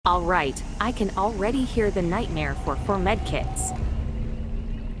Alright, I can already hear the nightmare for medkits.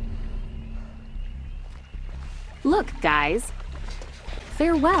 Look, guys.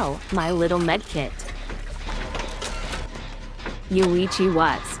 Farewell, my little medkit. Yoichi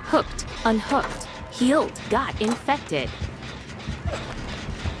was hooked, unhooked, healed, got infected.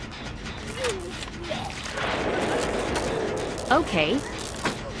 Okay.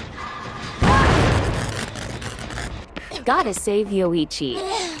 Gotta save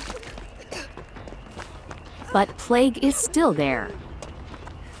Yoichi. But Plague is still there.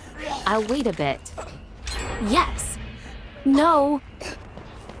 I'll wait a bit. Yes! No!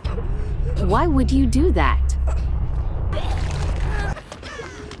 Why would you do that?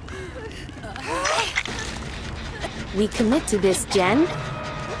 We commit to this, Jen?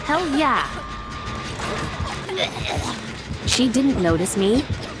 Hell yeah! She didn't notice me.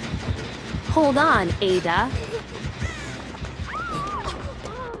 Hold on, Ada.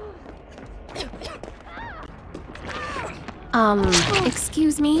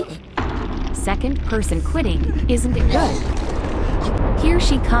 Excuse me? Second person quitting, isn't it good? Here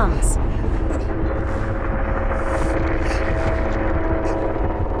she comes.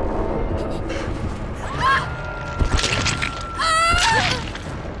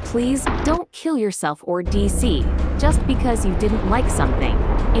 Please, don't kill yourself or DC, just because you didn't like something.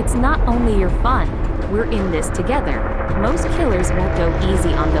 It's not only your fun, we're in this together. Most killers won't go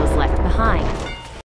easy on those left behind.